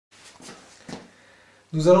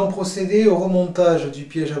Nous allons procéder au remontage du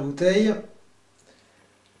piège à bouteille,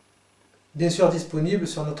 bien sûr disponible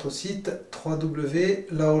sur notre site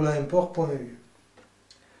www.laolaimport.eu.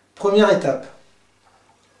 Première étape,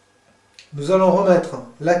 nous allons remettre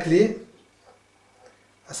la clé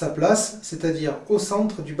à sa place, c'est-à-dire au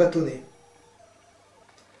centre du bâtonnet.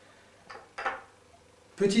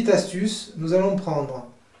 Petite astuce, nous allons prendre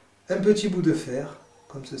un petit bout de fer,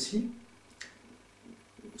 comme ceci,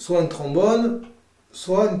 soit un trombone,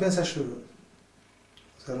 soit une pince à cheveux.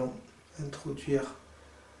 Nous allons introduire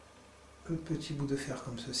le petit bout de fer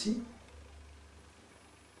comme ceci.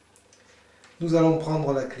 Nous allons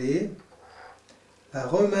prendre la clé, la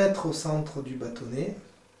remettre au centre du bâtonnet.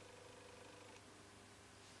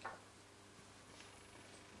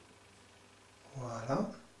 Voilà.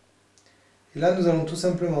 Et là, nous allons tout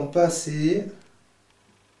simplement passer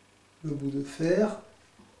le bout de fer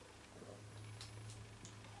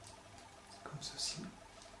comme ceci.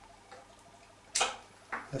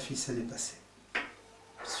 La ficelle est passée.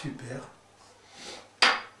 Super.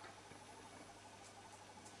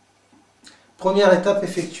 Première étape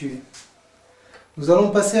effectuée. Nous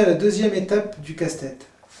allons passer à la deuxième étape du casse-tête.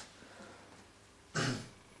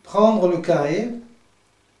 Prendre le carré,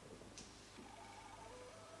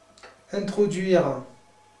 introduire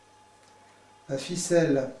la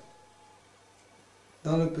ficelle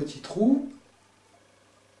dans le petit trou,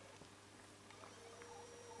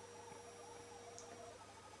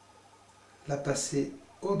 la passer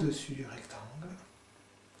au-dessus du rectangle,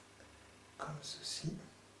 comme ceci,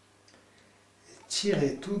 et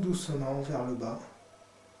tirer tout doucement vers le bas.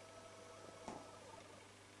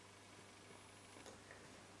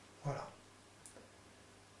 Voilà.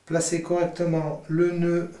 Placez correctement le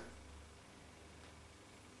nœud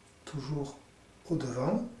toujours au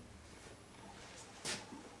devant.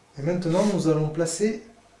 Et maintenant, nous allons placer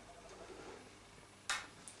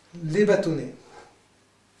les bâtonnets.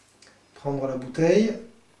 Prendre la bouteille,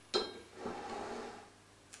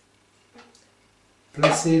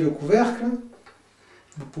 placer le couvercle.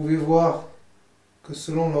 Vous pouvez voir que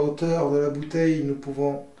selon la hauteur de la bouteille, nous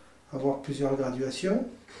pouvons avoir plusieurs graduations,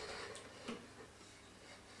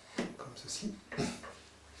 comme ceci.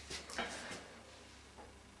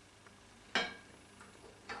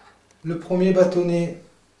 Le premier bâtonnet,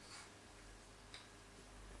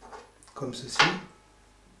 comme ceci.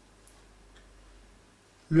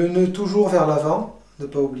 Le nœud toujours vers l'avant, ne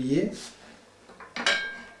pas oublier.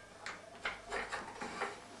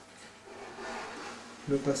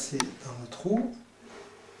 Le passer dans le trou.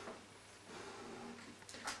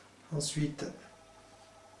 Ensuite,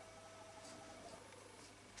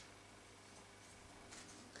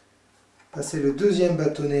 passer le deuxième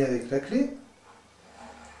bâtonnet avec la clé.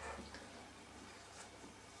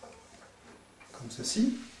 Comme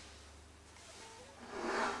ceci.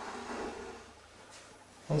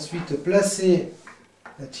 Ensuite, placer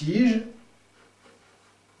la tige.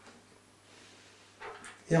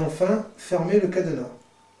 Et enfin, fermer le cadenas.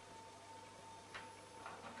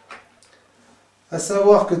 À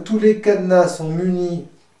savoir que tous les cadenas sont munis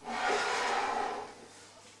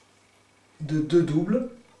de 2 doubles.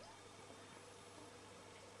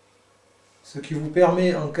 Ce qui vous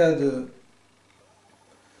permet, en cas de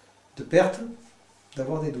perte,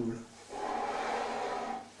 d'avoir des doubles.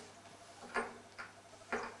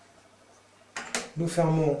 Nous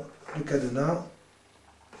fermons le cadenas.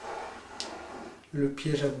 Le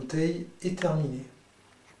piège à bouteille est terminé.